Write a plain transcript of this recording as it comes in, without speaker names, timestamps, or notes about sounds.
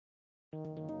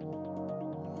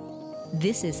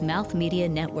This is Mouth Media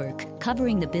Network,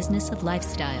 covering the business of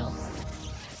lifestyle.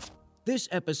 This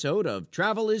episode of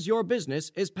Travel is Your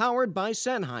Business is powered by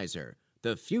Sennheiser,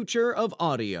 the future of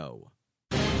audio.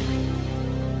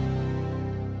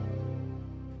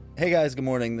 Hey guys, good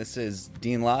morning. This is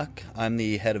Dean Locke. I'm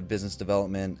the head of business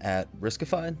development at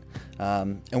Riskified.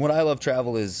 And what I love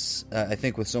travel is, I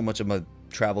think with so much of my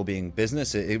travel being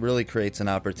business, it really creates an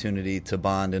opportunity to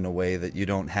bond in a way that you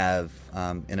don't have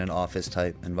in an office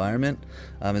type environment,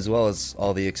 as well as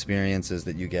all the experiences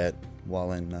that you get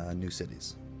while in new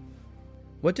cities.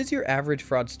 What does your average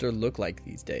fraudster look like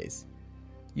these days?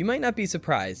 You might not be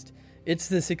surprised. It's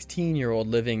the 16-year-old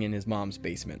living in his mom's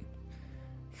basement.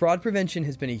 Fraud prevention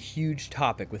has been a huge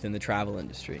topic within the travel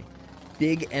industry.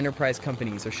 Big enterprise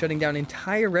companies are shutting down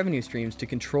entire revenue streams to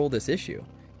control this issue.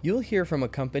 You'll hear from a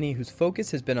company whose focus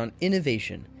has been on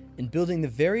innovation and building the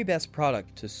very best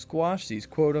product to squash these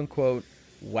quote-unquote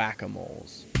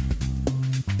whack-a-moles.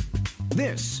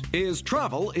 This is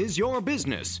Travel is Your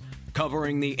Business,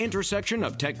 covering the intersection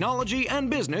of technology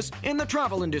and business in the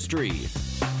travel industry.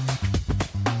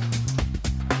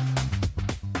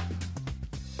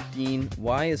 Dean,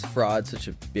 why is fraud such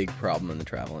a big problem in the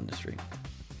travel industry?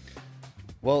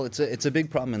 Well, it's a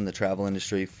big problem in the travel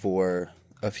industry for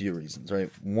a few reasons, right?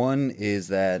 One is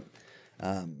that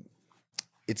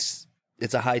it's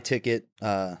a high ticket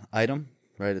item,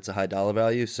 right? It's a high dollar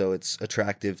value, so it's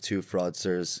attractive to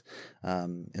fraudsters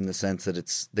in the sense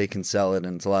that they can sell it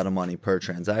and it's a lot of money per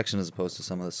transaction as opposed to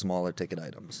some of the smaller ticket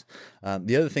items.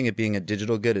 The other thing, it being a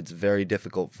digital good, it's very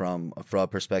difficult from a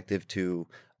fraud perspective to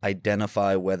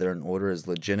identify whether an order is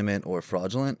legitimate or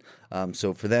fraudulent.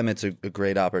 So for them, it's a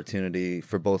great opportunity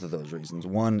for both of those reasons.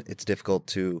 One, it's difficult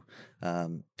to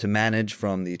manage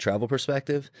from the travel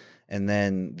perspective, and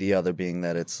then the other being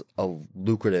that it's a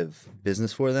lucrative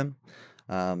business for them,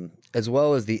 as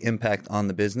well as the impact on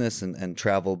the business and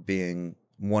travel being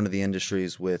one of the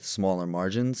industries with smaller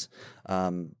margins.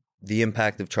 The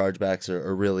impact of chargebacks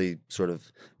are really sort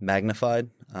of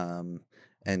magnified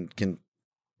and can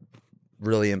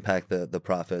really impact the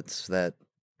profits that,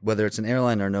 whether it's an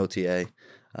airline or an OTA,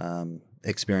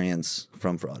 experience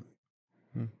from fraud.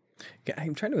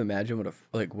 I'm trying to imagine what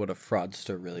a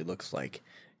fraudster really looks like.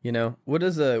 You know, what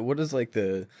is like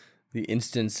the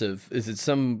instance of, is it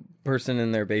some person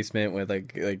in their basement with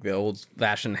like the old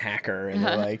fashioned hacker and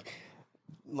they're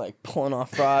like pulling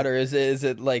off fraud, or is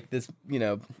it like this, you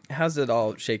know, how's it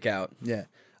all shake out? Yeah.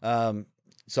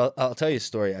 So I'll tell you a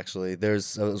story, actually. I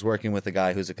was working with a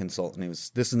guy who's a consultant.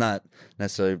 This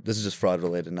is just fraud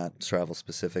related, not travel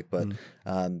specific, but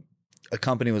a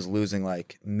company was losing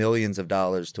like millions of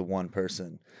dollars to one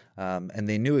person. And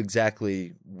they knew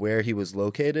exactly where he was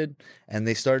located, and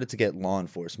they started to get law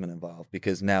enforcement involved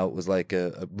because now it was like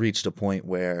reached a point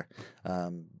where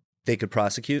they could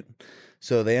prosecute.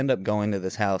 So they end up going to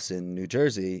this house in New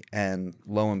Jersey, and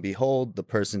lo and behold, the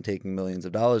person taking millions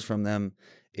of dollars from them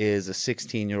is a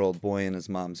 16-year-old boy in his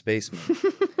mom's basement,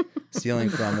 stealing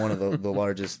from one of the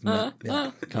largest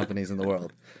companies in the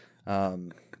world.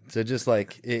 So just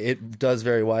like it does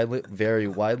very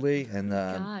widely, and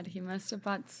God, he must have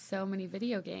bought so many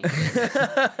video games.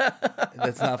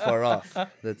 That's not far off.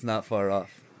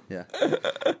 Yeah.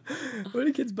 What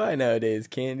do kids buy nowadays?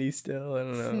 Candy still? I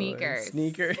don't know.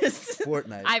 Sneakers.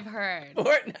 Fortnite. I've heard.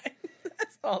 Fortnite.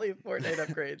 That's all the Fortnite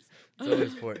upgrades. It's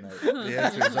always Fortnite. The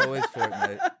answer is always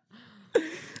Fortnite.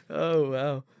 Oh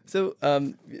wow! So,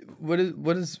 what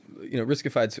is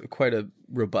Riskified's quite a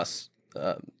robust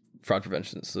fraud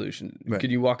prevention solution. Right.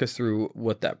 Could you walk us through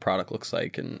what that product looks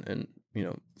like and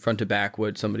front to back,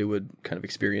 what somebody would kind of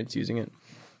experience using it?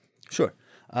 Sure.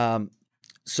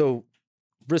 So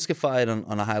Riskified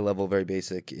on a high level, very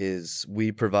basic, is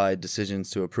we provide decisions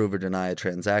to approve or deny a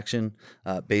transaction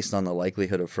based on the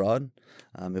likelihood of fraud.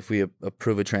 If we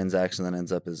approve a transaction that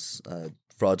ends up as a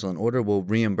fraudulent order, we'll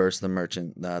reimburse the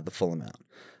merchant the full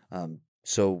amount.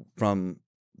 So from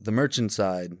the merchant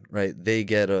side, right, they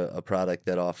get a product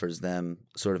that offers them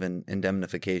sort of an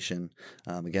indemnification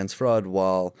against fraud,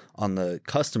 while on the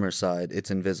customer side, it's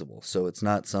invisible. So it's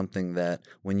not something that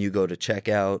when you go to check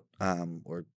out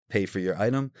or pay for your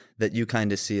item that you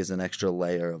kind of see as an extra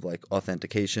layer of like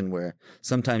authentication, where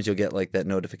sometimes you'll get like that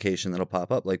notification that'll pop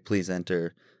up like, please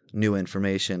enter new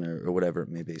information or whatever it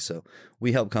may be. So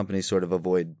we help companies sort of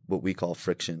avoid what we call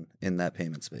friction in that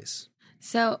payment space.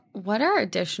 So what are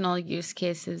additional use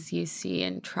cases you see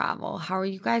in travel? How are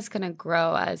you guys going to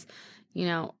grow as,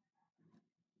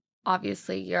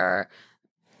 obviously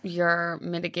you're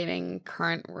mitigating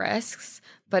current risks,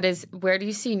 but where do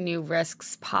you see new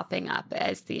risks popping up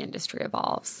as the industry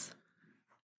evolves?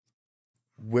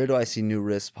 Where do I see new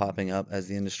risks popping up as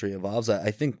the industry evolves?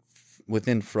 I think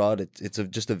within fraud, it's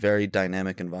just a very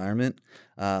dynamic environment.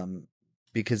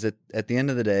 Because at the end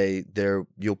of the day,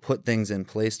 you'll put things in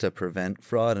place to prevent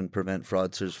fraud and prevent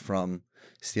fraudsters from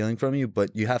stealing from you.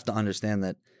 But you have to understand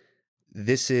that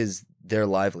this is their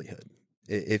livelihood.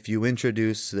 If you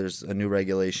there's a new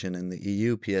regulation in the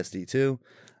EU, PSD2,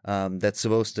 that's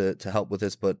supposed to help with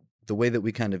this. But the way that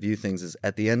we kind of view things is,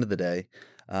 at the end of the day,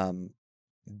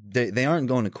 they aren't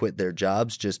going to quit their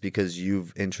jobs just because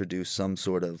you've introduced some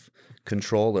sort of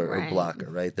control or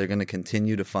blocker, right? They're going to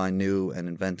continue to find new and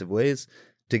inventive ways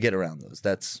to get around those.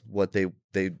 That's what they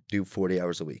do 40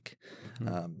 hours a week.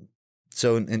 Mm-hmm.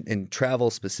 So in travel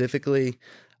specifically,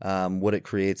 what it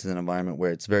creates is an environment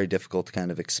where it's very difficult to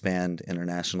kind of expand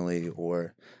internationally,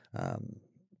 or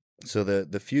so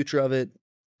the future of it,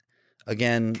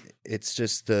 again, it's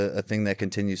just a thing that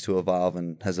continues to evolve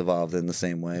and has evolved in the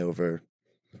same way over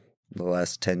the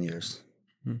last 10 years.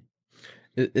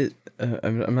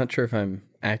 I'm not sure if I'm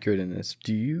accurate in this.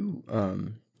 Do you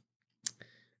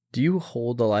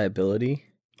hold the liability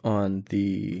on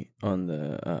the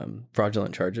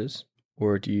fraudulent charges,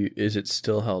 or is it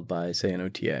still held by, say, an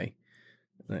OTA?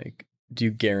 Like, do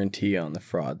you guarantee on the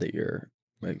fraud that you're,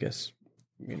 I guess,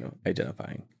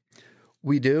 identifying?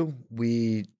 We do.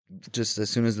 We just, as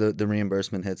soon as the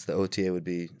reimbursement hits, the OTA would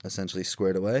be essentially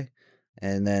squared away.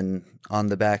 And then on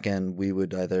the back end, we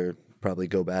would either probably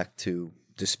go back to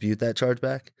dispute that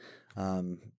chargeback.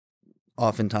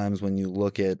 Oftentimes, when you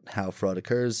look at how fraud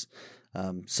occurs,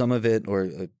 some of it, or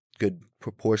a good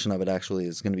proportion of it, actually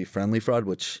is going to be friendly fraud,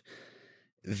 which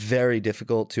very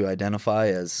difficult to identify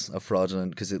as a fraudulent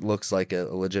because it looks like a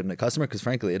legitimate customer, because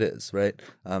frankly it is, right?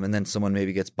 And then someone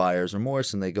maybe gets buyer's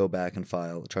remorse and they go back and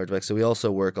file a chargeback. So we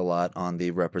also work a lot on the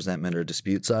representment or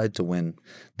dispute side to win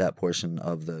that portion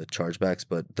of the chargebacks,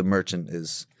 but the merchant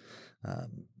is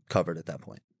covered at that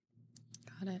point.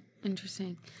 Got it.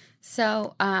 Interesting.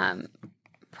 So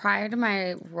prior to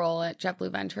my role at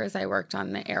JetBlue Ventures, I worked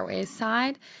on the airways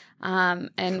side.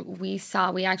 And we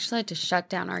actually had to shut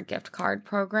down our gift card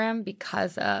program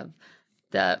because of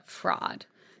the fraud.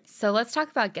 So let's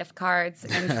talk about gift cards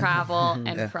and travel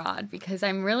and fraud, because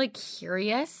I'm really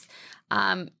curious.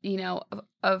 A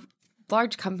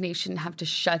large company shouldn't have to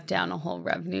shut down a whole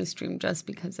revenue stream just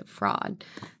because of fraud.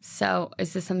 So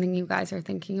is this something you guys are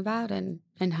thinking about, and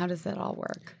how does that all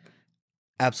work?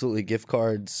 Absolutely. Gift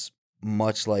cards,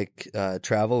 much like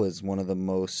travel, is one of the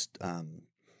most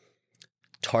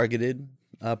targeted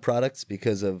products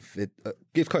because of it.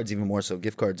 Gift cards even more so.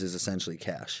 Gift cards is essentially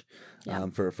cash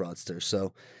for a fraudster.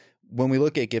 So when we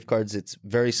look at gift cards, it's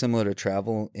very similar to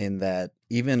travel in that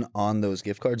even on those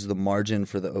gift cards, the margin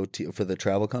for the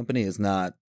travel company is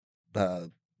not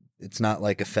it's not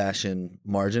like a fashion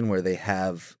margin where they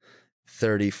have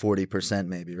 30-40%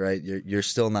 maybe, right? You're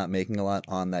still not making a lot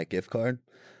on that gift card.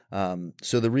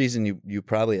 So the reason you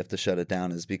probably have to shut it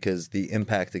down is because the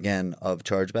impact, again, of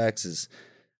chargebacks is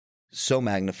so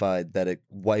magnified that it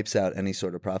wipes out any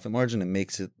sort of profit margin and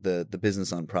makes it the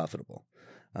business unprofitable.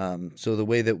 So the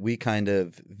way that we kind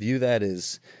of view that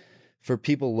is for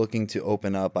people looking to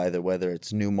open up, either whether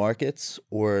it's new markets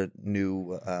or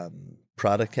new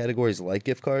product categories like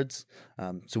gift cards.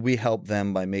 So we help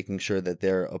them by making sure that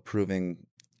they're approving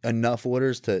enough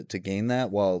orders to gain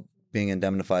that while being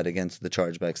indemnified against the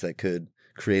chargebacks that could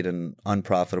create an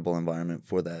unprofitable environment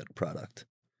for that product.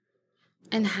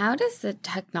 And how does the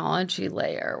technology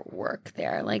layer work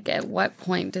there? Like, at what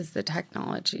point does the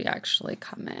technology actually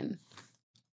come in?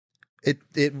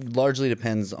 It largely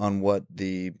depends on what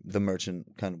the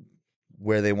merchant kind of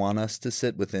where they want us to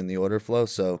sit within the order flow.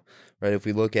 So, right, if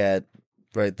we look at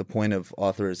the point of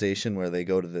authorization where they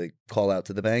go to the call out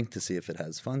to the bank to see if it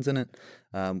has funds in it.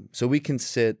 So we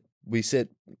sit,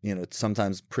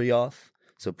 sometimes pre-auth,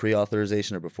 so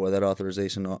pre-authorization or before that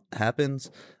authorization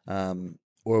happens.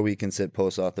 Or we can sit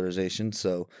post-authorization.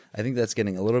 So I think that's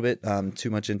getting a little bit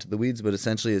too much into the weeds, but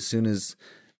essentially as soon as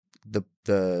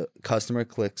the customer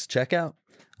clicks checkout,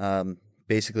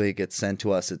 basically it gets sent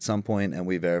to us at some point and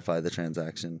we verify the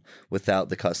transaction without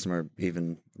the customer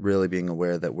even really being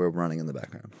aware that we're running in the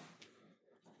background.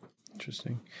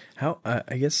 Interesting. How,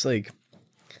 I guess,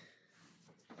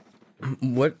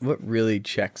 what really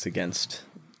checks against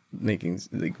making,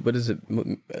 what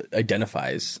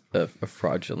identifies a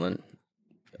fraudulent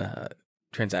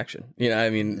transaction?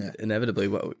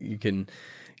 Inevitably, you can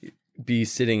be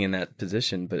sitting in that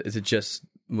position, but is it just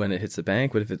when it hits the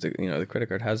bank? What if it's the credit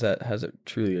card? How's it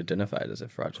truly identified as a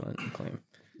fraudulent claim?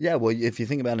 Yeah, well, if you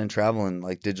think about it in travel and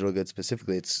like digital goods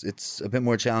specifically, it's a bit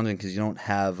more challenging because you don't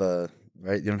have a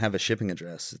shipping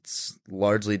address. It's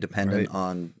largely dependent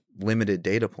on limited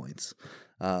data points.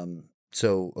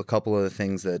 So a couple of the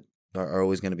things that are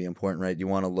always going to be important, right? You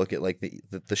want to look at like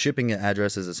the shipping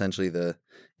address is essentially the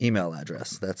email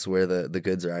address. That's where the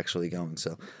goods are actually going.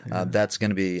 So that's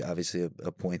going to be obviously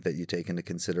a point that you take into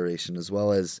consideration, as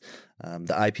well as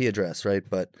the IP address, right?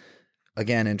 But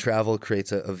again, in travel, it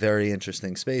creates a very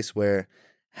interesting space where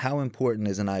how important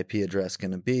is an IP address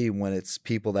going to be when it's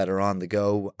people that are on the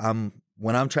go?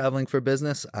 When I'm traveling for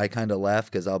business, I kind of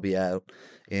laugh because I'll be out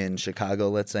in Chicago,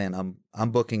 let's say, and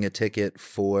I'm booking a ticket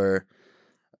for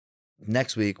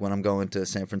next week when I'm going to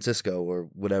San Francisco or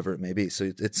whatever it may be.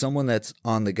 So it's someone that's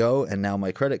on the go, and now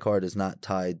my credit card is not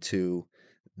tied to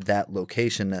that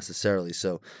location necessarily.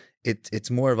 So it's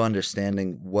more of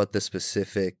understanding what the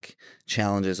specific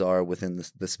challenges are within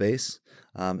the space,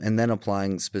 and then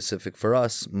applying specific for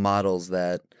us models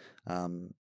that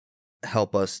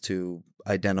help us to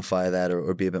identify that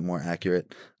or be a bit more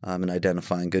accurate in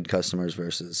identifying good customers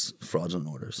versus fraudulent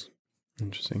orders.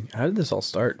 Interesting. How did this all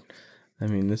start? I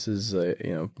mean, this is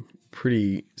a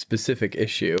pretty specific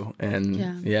issue, and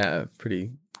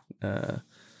pretty how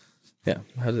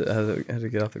did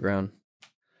it get off the ground?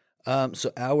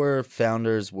 So our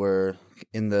founders were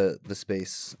in the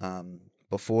space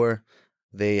before.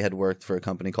 They had worked for a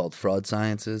company called Fraud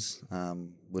Sciences,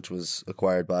 which was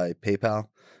acquired by PayPal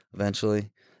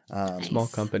eventually. Small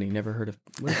company, never heard of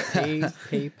PayPal.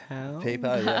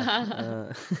 PayPal,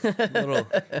 yeah. Little,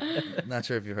 not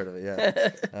sure if you heard of it.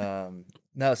 Yeah.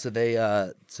 No, so they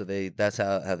that's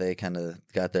how they kind of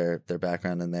got their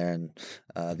background in there, and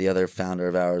the other founder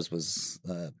of ours was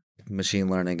a machine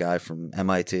learning guy from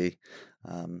MIT,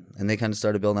 and they kind of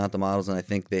started building out the models, and I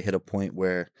think they hit a point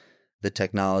where the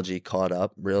technology caught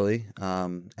up really,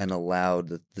 and allowed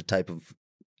the type of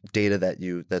data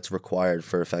that's required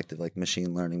for effective like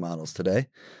machine learning models today.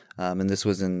 And this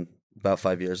was in about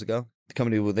 5 years ago. The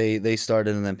company, they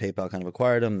started, and then PayPal kind of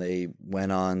acquired them. They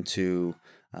went on to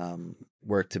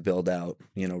work to build out,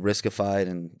 Riskified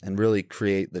and really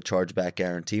create the chargeback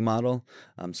guarantee model.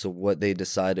 So what they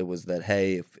decided was that,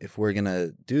 hey, if we're going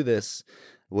to do this,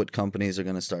 what companies are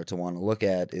going to start to want to look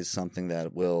at is something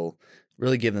that will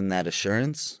really give them that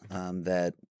assurance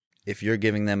that if you're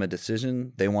giving them a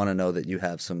decision, they want to know that you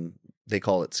have some, they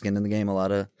call it skin in the game, a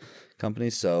lot of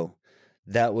companies. So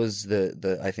that was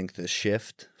I think the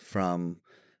shift from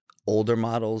older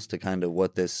models to kind of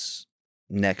what this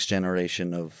next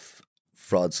generation of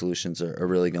fraud solutions are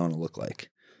really going to look like.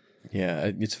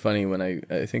 Yeah, it's funny when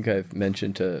I think I've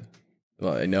mentioned to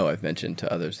others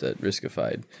that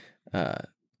Riskified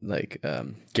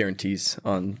guarantees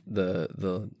on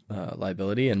the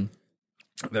liability, and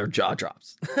their jaw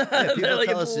drops. Yeah, they're like,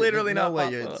 it's literally not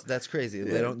way. That's crazy.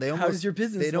 Yeah. They almost, how does your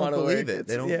business they don't believe work? it.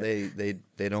 They don't. Yeah.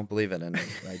 They don't believe it. And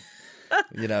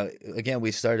again,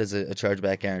 we start as a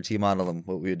chargeback guarantee model, and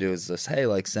what we would do is just, hey,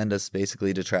 send us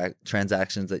basically to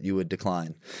transactions that you would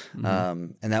decline.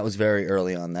 Mm-hmm. And that was very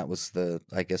early on. That was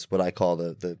what I call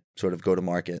the sort of go to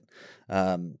market.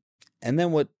 And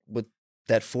then what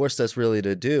that forced us really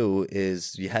to do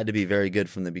is you had to be very good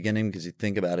from the beginning, because you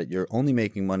think about it, you're only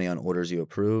making money on orders you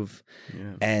approve,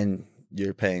 and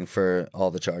you're paying for all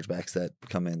the chargebacks that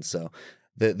come in. So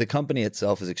the company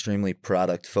itself is extremely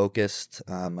product focused.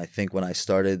 I think when I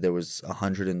started, there was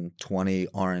 120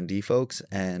 R&D folks,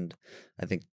 and I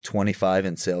think 25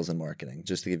 in sales and marketing,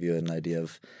 just to give you an idea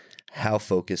of how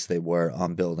focused they were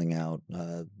on building out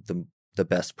the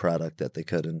best product that they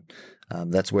could. And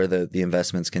that's where the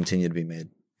investments continue to be made.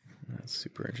 That's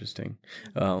super interesting.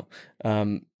 Well,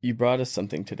 you brought us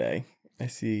something today. I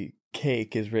see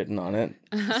cake is written on it.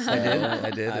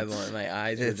 I did. My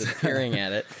eyes were just peering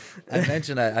at it. I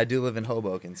mentioned I do live in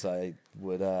Hoboken, so I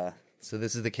would. So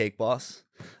this is the Cake Boss.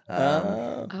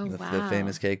 The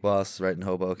famous Cake Boss right in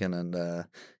Hoboken. And a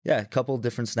couple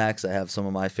different snacks. I have some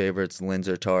of my favorites: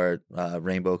 Linzer Tart,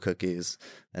 rainbow cookies,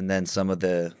 and then some of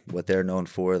what they're known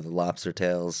for, the lobster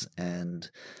tails,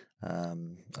 and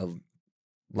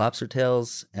lobster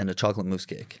tails and a chocolate mousse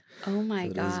cake. Oh my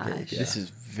gosh. This is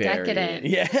very decadent.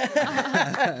 Yeah.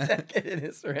 Decadent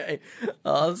is right.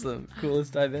 Awesome. Cool. Let's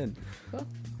dive in. Cool.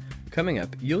 Coming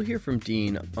up, you'll hear from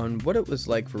Dean on what it was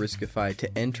like for Riskified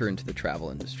to enter into the travel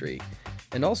industry,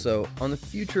 and also on the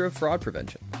future of fraud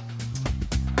prevention.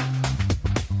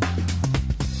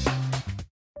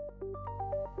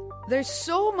 There's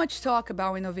so much talk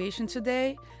about innovation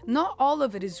today. Not all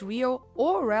of it is real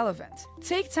or relevant.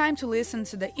 Take time to listen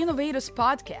to the Innovators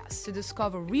podcast to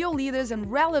discover real leaders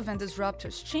and relevant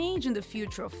disruptors changing the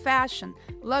future of fashion,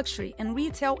 luxury, and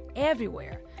retail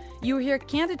everywhere. You'll hear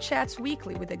candid chats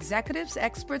weekly with executives,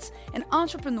 experts, and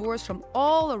entrepreneurs from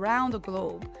all around the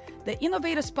globe. The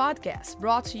Innovators podcast,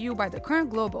 brought to you by The Current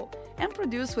Global and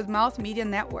produced with Mouth Media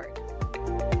Network.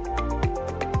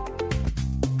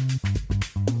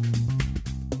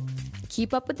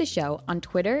 Keep up with the show on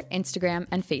Twitter, Instagram,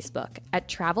 and Facebook at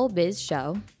Travel Biz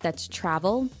Show. That's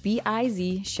Travel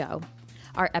BIZ Show.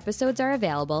 Our episodes are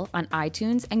available on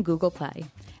iTunes and Google Play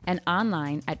and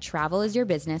online at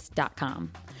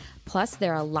travelisyourbusiness.com. Plus,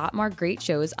 there are a lot more great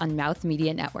shows on Mouth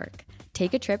Media Network.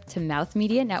 Take a trip to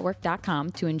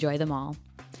mouthmedianetwork.com to enjoy them all.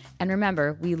 And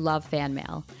remember, we love fan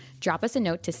mail. Drop us a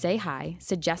note to say hi,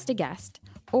 suggest a guest,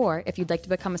 or if you'd like to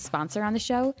become a sponsor on the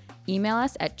show, email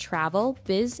us at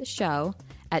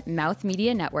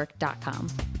travelbizshow@mouthmedianetwork.com.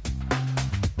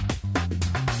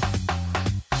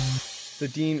 So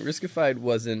Dean, Riskified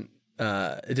wasn't,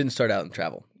 it didn't start out in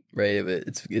travel, right?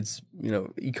 It's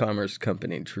e-commerce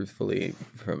company, truthfully,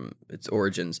 from its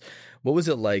origins. What was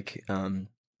it like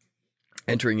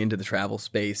entering into the travel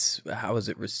space? How was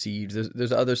it received?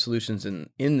 There's other solutions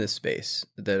in this space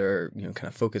that are, kind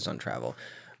of focused on travel.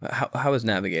 How is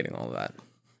navigating all of that?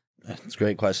 That's a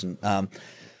great question.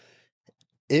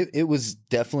 It was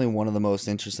definitely one of the most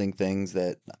interesting things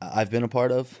that I've been a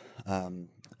part of.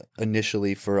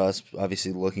 Initially for us,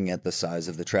 obviously looking at the size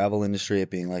of the travel industry, it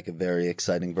being like a very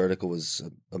exciting vertical was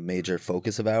a major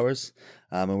focus of ours.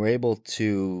 And we're able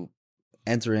to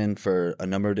enter in for a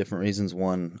number of different reasons.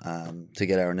 One, to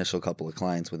get our initial couple of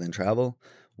clients within travel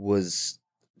was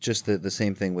just the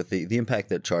same thing with the impact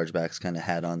that chargebacks kind of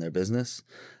had on their business.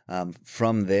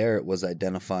 From there, it was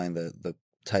identifying the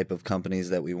type of companies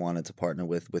that we wanted to partner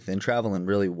with within travel and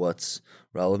really what's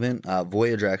relevant.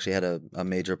 Voyager actually had a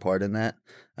major part in that.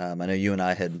 I know you and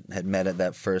I had met at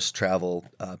that first travel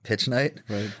pitch night,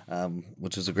 right.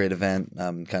 Which was a great event,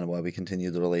 kind of why we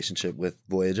continued the relationship with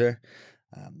Voyager.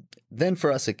 Then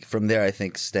for us, from there, I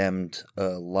think stemmed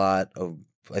a lot of,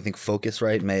 I think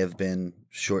Focusrite may have been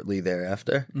shortly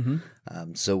thereafter.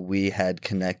 Mm-hmm. So we had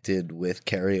connected with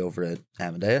Kerry over at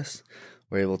Amadeus.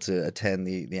 We're able to attend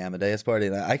the Amadeus party.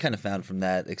 And I kind of found from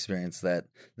that experience that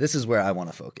this is where I want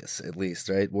to focus, at least,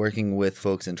 right? Working with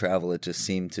folks in travel, it just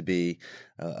seemed to be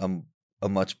a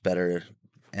much better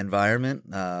environment,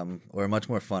 or a much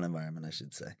more fun environment, I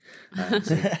should say.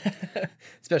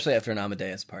 Especially after an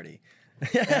Amadeus party.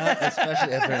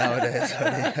 Especially after an Amadeus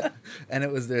party. And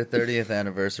it was their 30th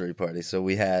anniversary party. So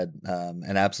we had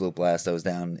an absolute blast. I was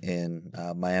down in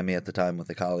Miami at the time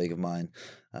with a colleague of mine.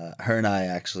 Her and I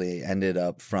actually ended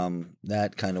up from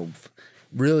that kind of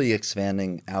really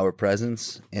expanding our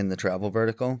presence in the travel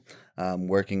vertical,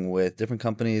 working with different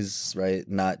companies, right?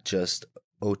 Not just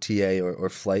OTA or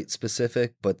flight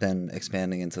specific, but then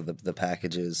expanding into the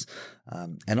packages,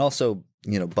 and also,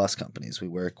 bus companies. We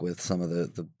work with some of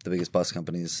the biggest bus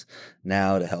companies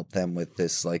now to help them with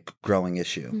this like growing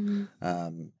issue.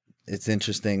 Mm-hmm. It's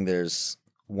interesting. There's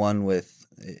one with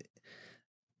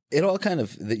it all kind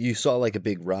of that you saw like a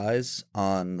big rise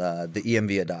on the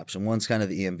EMV adoption. Once kind of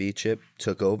the EMV chip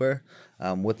took over,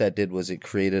 what that did was it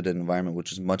created an environment which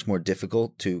was much more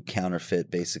difficult to counterfeit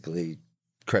basically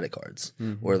credit cards,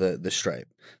 mm-hmm. or the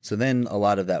Stripe. So then a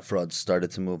lot of that fraud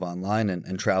started to move online,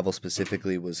 and travel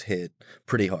specifically was hit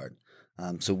pretty hard.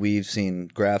 So we've seen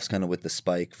graphs kind of with the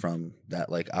spike from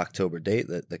that like October date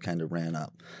that kind of ran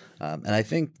up. And I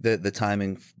think that the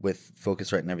timing with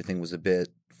Focusrite and everything was a bit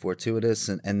fortuitous.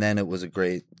 And then it was a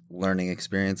great learning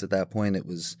experience at that point. It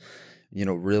was,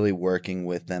 really working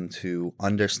with them to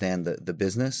understand the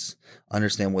business,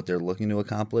 understand what they're looking to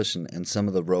accomplish, and some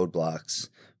of the roadblocks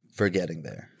for getting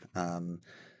there.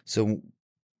 So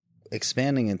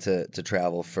expanding into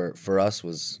travel for us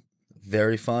was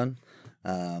very fun,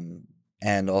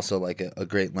 and also like a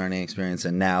great learning experience.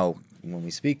 And now when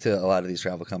we speak to a lot of these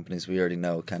travel companies, we already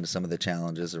know kind of some of the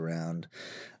challenges around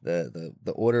the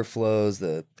order flows,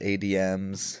 the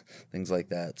ADMs, things like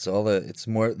that. So it's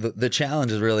more the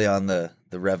challenge is really on the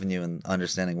revenue and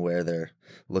understanding where they're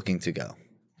looking to go.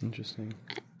 Interesting.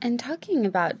 And talking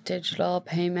about digital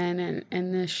payment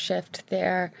and the shift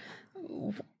there,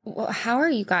 how are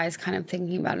you guys kind of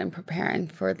thinking about and preparing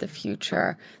for the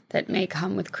future that may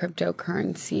come with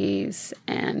cryptocurrencies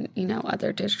and,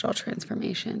 other digital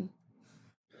transformation?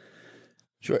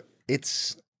 Sure.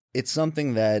 It's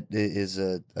something that is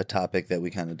a topic that we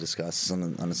kind of discuss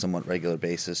on a somewhat regular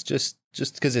basis, just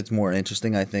because it's more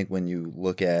interesting, I think, when you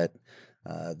look at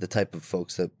the type of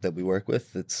folks that we work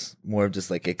with. It's more of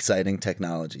just like exciting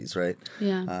technologies, right?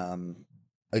 Yeah.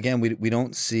 Again, we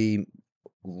don't see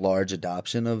large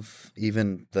adoption of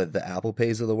even the Apple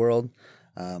Pays of the world.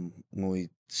 When we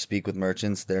speak with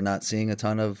merchants, they're not seeing a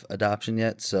ton of adoption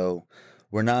yet. So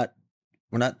we're not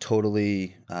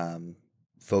totally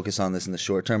focused on this in the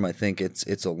short term. I think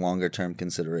it's a longer term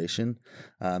consideration,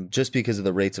 just because of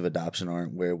the rates of adoption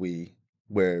aren't where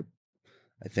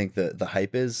I think the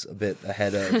hype is a bit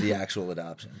ahead of the actual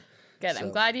adoption. Good. So,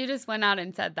 I'm glad you just went out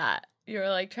and said that. You were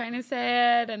like trying to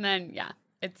say it, and then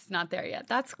it's not there yet.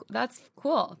 That's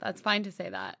cool. That's fine to say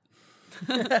that.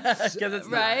 Because it's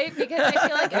right? Because I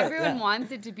feel like everyone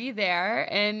wants it to be there,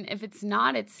 and if it's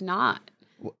not, it's not.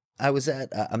 I was at,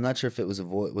 I'm not sure if it was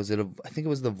I think it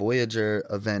was the Voyager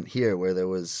event here where there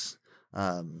was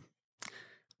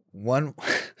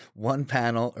one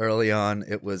panel early on.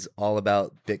 It was all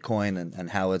about Bitcoin and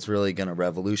how it's really going to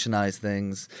revolutionize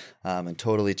things and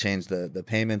totally change the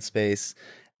payment space.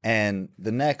 And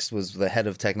the next was the head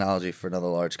of technology for another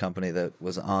large company that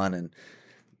was on, and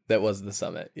that was the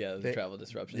summit. Yeah, the Travel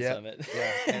Disruption Summit.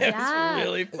 Yeah. It was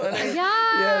really funny.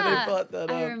 Yeah. They brought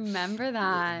that up. I remember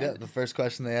that. Yeah, the first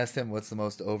question they asked him, what's the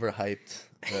most overhyped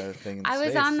thing in I space?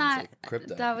 was on It's that. like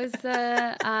crypto. That was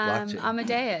the Blockchain.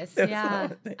 Amadeus. Yeah,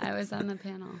 I was on the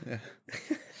panel.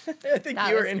 I think That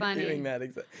you were was interviewing funny. that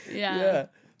exactly. Yeah.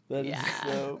 That is Yeah.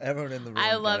 so... Everyone in the room.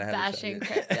 I love kinda had a bashing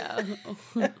shot.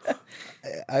 crypto.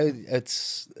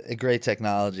 It's a great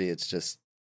technology. It's just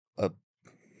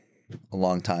a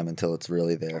long time until it's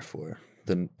really there for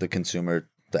the consumer,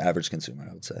 the average consumer,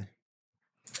 I would say.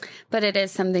 But it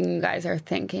is something you guys are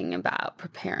thinking about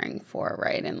preparing for,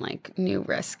 right? And like new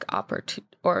risk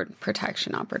or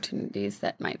protection opportunities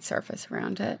that might surface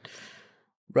around it.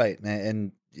 Right.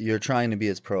 And you're trying to be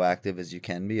as proactive as you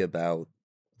can be about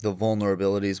the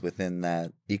vulnerabilities within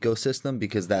that ecosystem,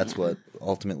 because that's what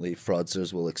ultimately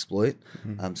fraudsters will exploit.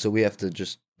 So we have to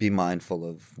just be mindful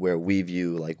of where we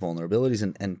view like vulnerabilities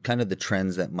and kind of the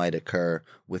trends that might occur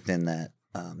within that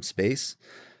space.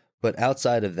 But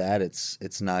outside of that,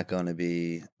 it's not going to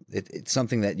be. It's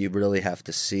something that you really have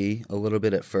to see a little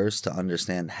bit at first to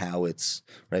understand how it's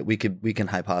right. We can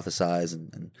hypothesize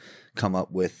and come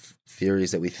up with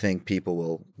theories that we think people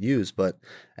will use, but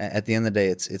at the end of the day,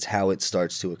 it's how it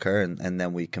starts to occur, and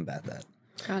then we combat that.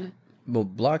 Got it. Well,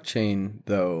 blockchain,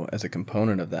 though, as a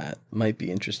component of that, might be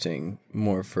interesting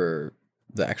more for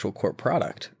the actual core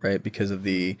product, right? Because of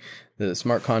the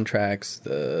smart contracts,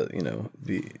 the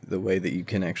way that you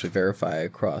can actually verify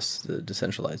across the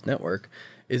decentralized network.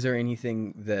 Is there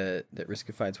anything that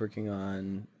Riskified's working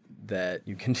on that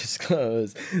you can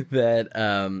disclose that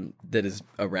is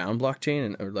around blockchain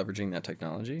and or leveraging that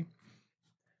technology?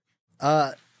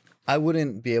 I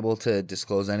wouldn't be able to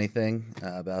disclose anything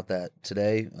about that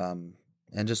today.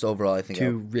 And just overall, I think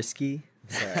Too risky.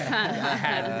 I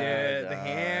had to do it. The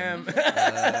ham.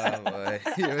 Oh boy!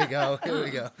 Here we go.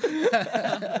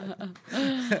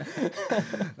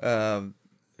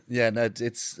 Yeah, no,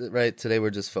 it's right. Today we're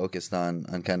just focused on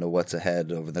kind of what's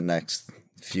ahead over the next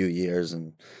few years,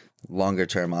 and longer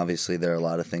term. Obviously, there are a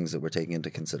lot of things that we're taking into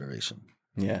consideration.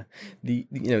 Yeah, the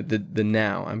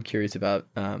now. I'm curious about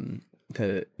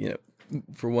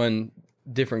for one,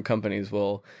 different companies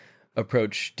will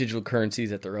approach digital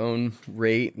currencies at their own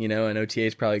rate. An OTA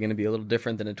is probably going to be a little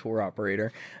different than a tour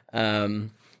operator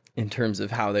in terms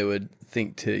of how they would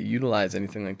think to utilize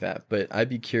anything like that. But I'd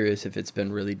be curious if it's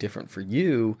been really different for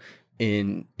you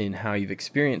in how you've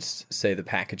experienced, say, the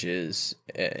packages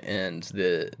and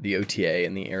the OTA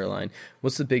and the airline.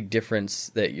 What's the big difference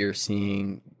that you're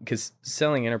seeing? Because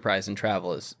selling enterprise and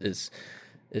travel is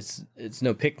it's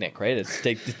no picnic, right?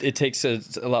 It takes a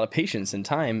lot of patience and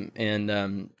time.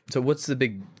 And so what's the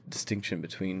big distinction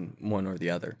between one or the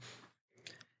other?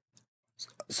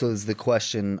 So is the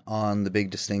question on the big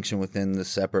distinction within the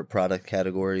separate product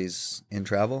categories in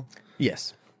travel?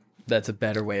 Yes. That's a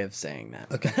better way of saying that.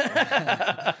 Okay.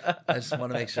 I just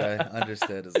want to make sure I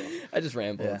understood as well. I just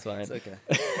ramble. Yeah, it's fine. It's okay.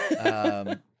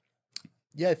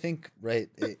 I think, right,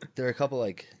 there are a couple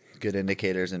like good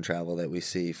indicators in travel that we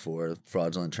see for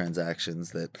fraudulent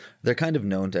transactions that they're kind of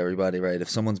known to everybody, right? If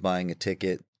someone's buying a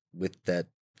ticket with that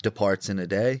departs in a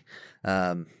day,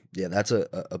 that's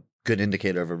a good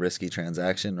indicator of a risky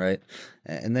transaction, right?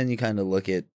 And then you kind of look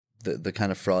at the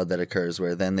kind of fraud that occurs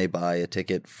where then they buy a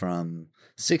ticket from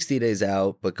 60 days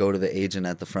out, but go to the agent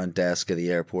at the front desk of the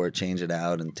airport, change it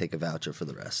out, and take a voucher for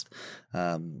the rest.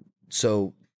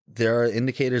 So there are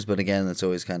indicators, but again, it's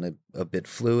always kind of a bit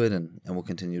fluid and will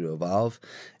continue to evolve.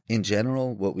 In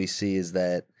general, what we see is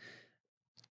that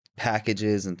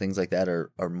packages and things like that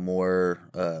are more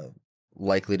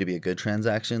likely to be a good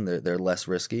transaction. They're less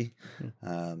risky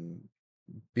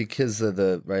because of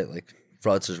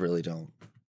fraudsters really don't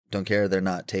care. They're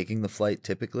not taking the flight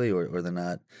typically, or they're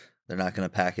not going to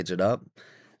package it up.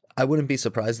 I wouldn't be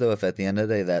surprised, though, if at the end of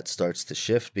the day that starts to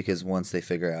shift, because once they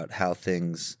figure out how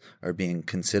things are being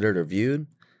considered or viewed,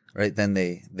 right, then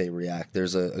they react.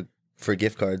 There's for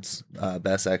gift cards,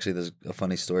 Bess, actually, there's a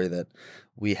funny story that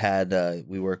we had.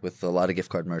 We work with a lot of gift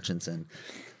card merchants, and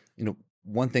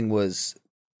one thing was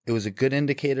it was a good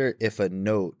indicator if a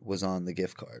note was on the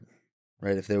gift card,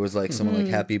 right? If there was like someone like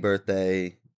happy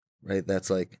birthday, right? That's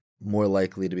like more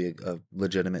likely to be a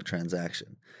legitimate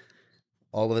transaction.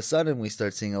 All of a sudden, we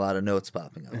start seeing a lot of notes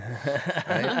popping up.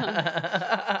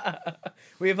 Right?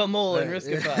 We have a mole in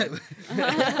Riskified.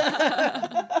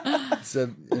 So,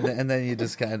 and then you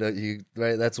just kind of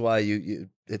right. That's why you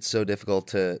it's so difficult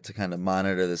to kind of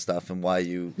monitor this stuff, and why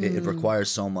it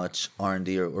requires so much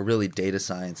R&D or really data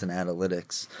science and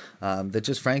analytics that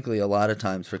just frankly a lot of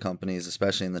times for companies,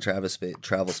 especially in the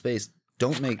travel space,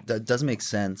 doesn't make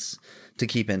sense to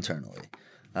keep internally.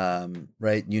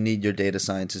 Right? You need your data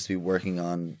scientists to be working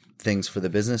on things for the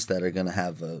business that are going to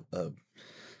have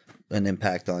an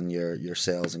impact on your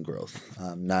sales and growth,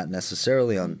 not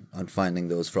necessarily on finding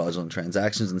those fraudulent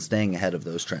transactions and staying ahead of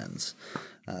those trends.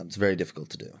 It's very difficult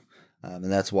to do. And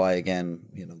that's why, again,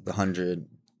 the 100,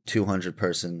 200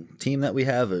 person team that we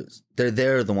have,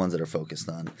 they're the ones that are focused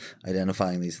on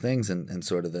identifying these things and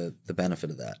sort of the benefit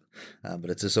of that. But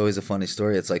it's just always a funny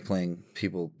story. It's like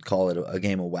people call it a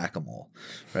game of whack-a-mole,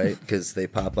 right? Because they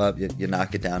pop up, you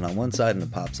knock it down on one side and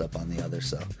it pops up on the other.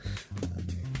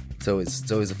 So it's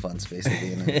always a fun space to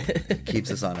be in. It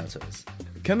keeps us on our toes.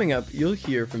 Coming up, you'll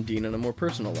hear from Dean on a more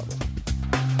personal level.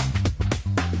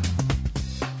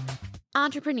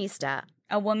 Entreprenista,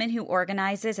 a woman who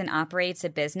organizes and operates a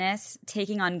business,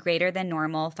 taking on greater than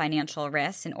normal financial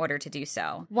risks in order to do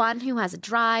so. One who has a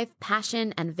drive,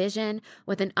 passion, and vision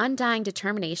with an undying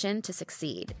determination to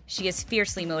succeed. She is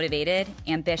fiercely motivated,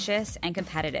 ambitious, and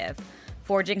competitive,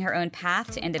 forging her own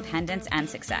path to independence and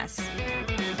success.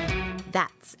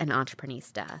 That's an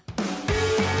Entreprenista.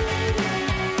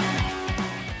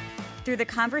 Through the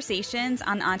conversations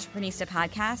on the Entreprenista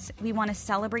podcast, we want to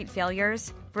celebrate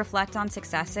failures, reflect on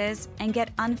successes, and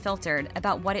get unfiltered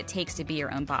about what it takes to be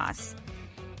your own boss.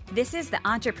 This is the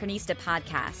Entreprenista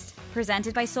podcast,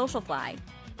 presented by Socialfly.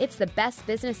 It's the best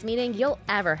business meeting you'll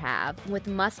ever have, with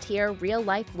must-hear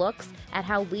real-life looks at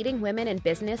how leading women in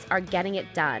business are getting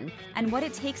it done. And what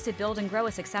it takes to build and grow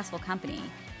a successful company.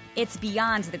 It's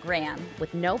beyond the gram.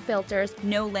 With no filters,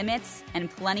 no limits, and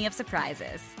plenty of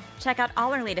surprises. Check out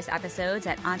all our latest episodes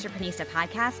at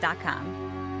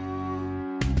entreprenistapodcast.com.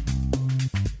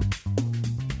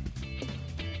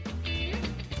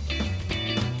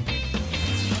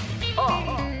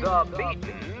 Off the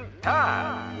beaten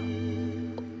path.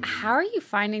 How are you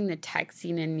finding the tech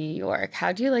scene in New York?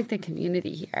 How do you like the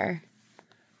community here?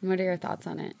 What are your thoughts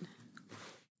on it?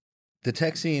 The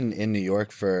tech scene in New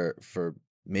York for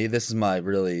me, this is my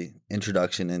really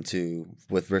introduction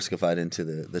with Riskified into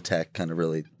the tech kind of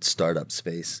really startup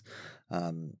space.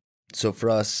 So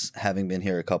for us, having been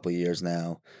here a couple of years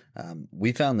now,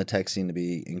 we found the tech scene to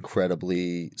be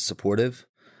incredibly supportive.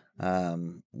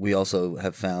 We also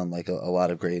have found like a lot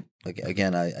of great, like,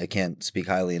 again, I can't speak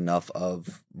highly enough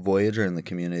of Voyager and the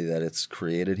community that it's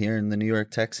created here in the New York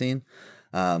tech scene.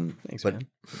 Thanks, man.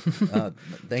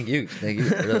 Thank you.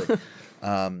 Really.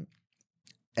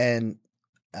 And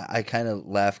I kind of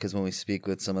laugh because when we speak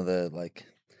with some of the like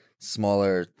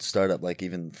smaller startup, like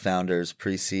even founders,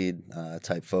 pre-seed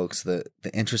type folks, the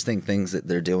interesting things that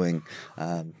they're doing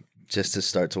just to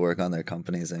start to work on their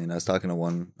companies. I mean, I was talking to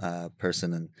one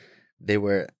person and they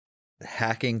were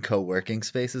hacking co-working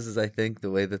spaces, is I think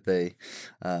the way that they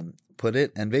put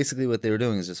it. And basically what they were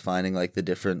doing is just finding like the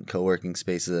different co-working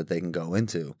spaces that they can go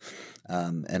into.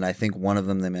 And I think one of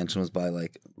them they mentioned was by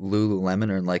like Lululemon,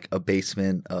 or in like a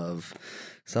basement of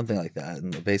something like that, in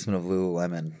the basement of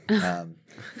Lululemon. And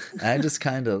I just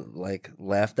kind of like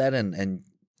laughed at it, and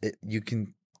you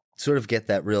can sort of get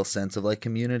that real sense of like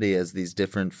community as these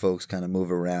different folks kind of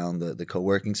move around the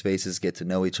co-working spaces, get to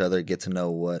know each other, get to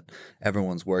know what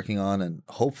everyone's working on, and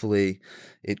hopefully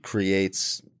it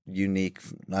creates unique,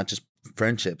 not just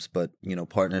friendships, but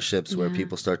partnerships where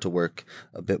people start to work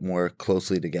a bit more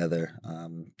closely together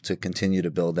to continue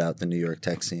to build out the New York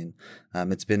tech scene.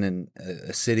 It's been in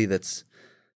a city that's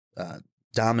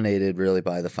dominated really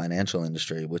by the financial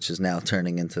industry, which is now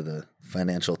turning into the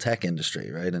financial tech industry,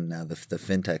 right? And now the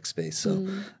fintech space. So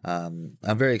I'm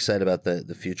very excited about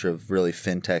the future of really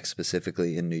fintech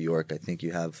specifically in New York. I think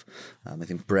you have, I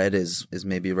think Bread is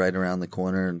maybe right around the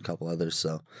corner, and a couple others.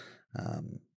 So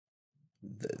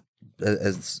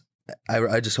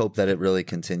I just hope that it really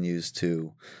continues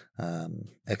to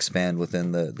expand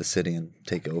within the city and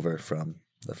take over from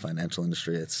the financial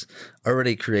industry. It's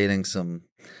already creating some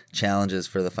challenges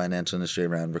for the financial industry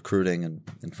around recruiting and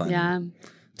finding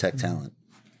tech talent.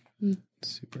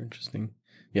 Super interesting.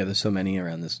 Yeah, there's so many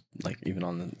around this, like even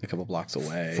on a couple blocks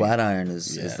away. Flatiron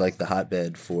is like the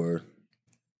hotbed for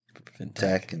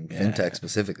tech and fintech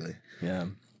specifically. Yeah.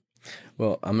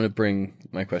 Well, I'm going to bring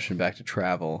my question back to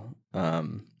travel.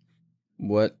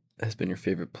 What has been your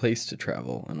favorite place to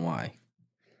travel and why?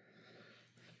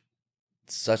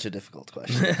 Such a difficult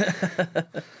question.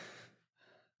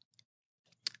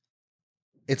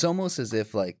 It's almost as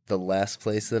if like the last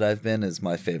place that I've been is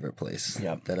my favorite place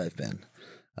that I've been.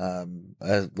 I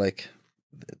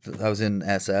was in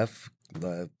SF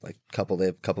like a couple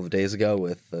of days ago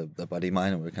with a buddy of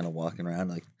mine, and we were kind of walking around.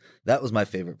 Like that was my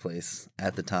favorite place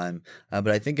at the time. But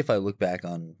I think if I look back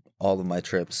on all of my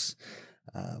trips,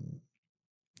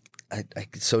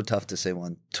 it's so tough to say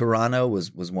one. Toronto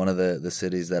was one of the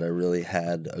cities that I really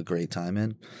had a great time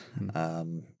in.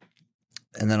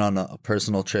 And then on a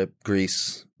personal trip,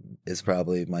 Greece is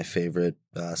probably my favorite,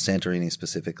 Santorini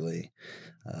specifically.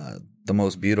 The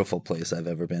most beautiful place I've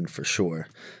ever been for sure.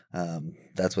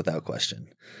 That's without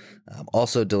question.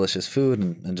 Also delicious food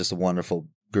and just a wonderful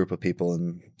group of people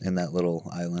in that little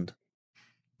island.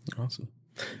 Awesome.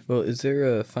 Well, is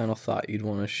there a final thought you'd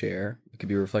want to share? It could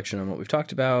be a reflection on what we've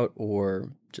talked about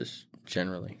or just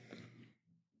generally.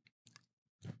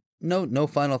 No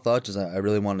final thought. Just I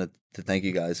really wanted to thank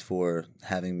you guys for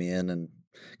having me in and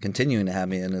continuing to have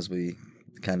me in as we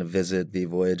kind of visit the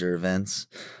Voyager events.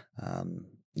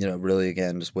 Really,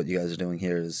 again, just what you guys are doing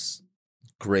here is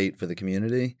great for the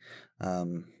community.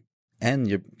 And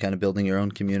you're kind of building your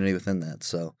own community within that.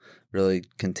 So really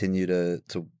continue to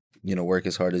work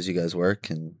as hard as you guys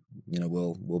work, and,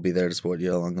 we'll be there to support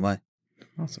you along the way.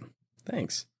 Awesome.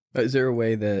 Thanks. Is there a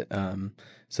way that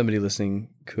somebody listening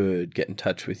could get in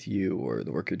touch with you or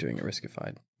the work you're doing at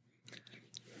Riskified?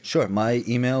 Sure. My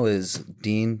email is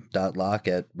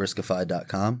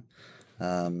dean.lock@riskified.com.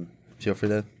 Feel free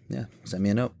to send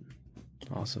me a note.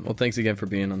 Awesome. Well, thanks again for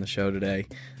being on the show today.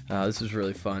 This was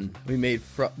really fun. We made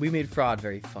fraud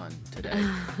very fun today.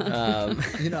 I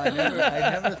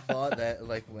never thought that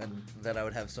that I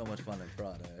would have so much fun in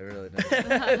fraud. I really didn't.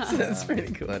 That's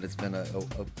pretty cool. But it's been a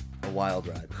wild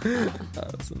ride.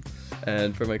 Awesome.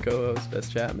 And for my co-host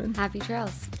Beth Chapman, Happy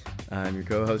trails. I'm your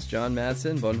co-host John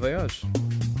Madsen. Bon voyage.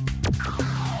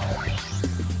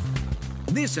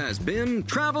 This has been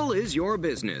Travel is Your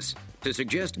Business. To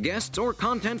suggest guests or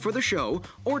content for the show,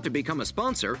 or to become a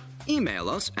sponsor, email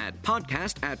us at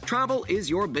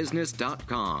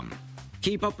podcast@travelisyourbusiness.com.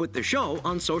 Keep up with the show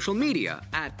on social media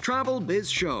at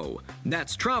TravelBizShow.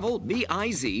 That's Travel,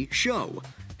 B-I-Z, Show.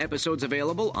 Episodes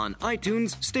available on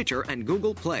iTunes, Stitcher, and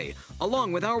Google Play,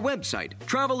 along with our website,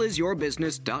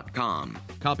 travelisyourbusiness.com.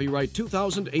 Copyright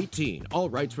 2018, all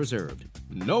rights reserved.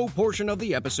 No portion of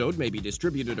the episode may be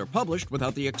distributed or published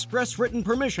without the express written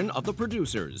permission of the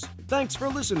producers. Thanks for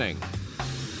listening.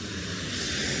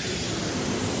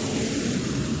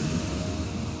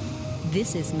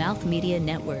 This is Mouth Media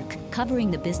Network, covering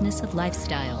the business of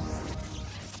lifestyle.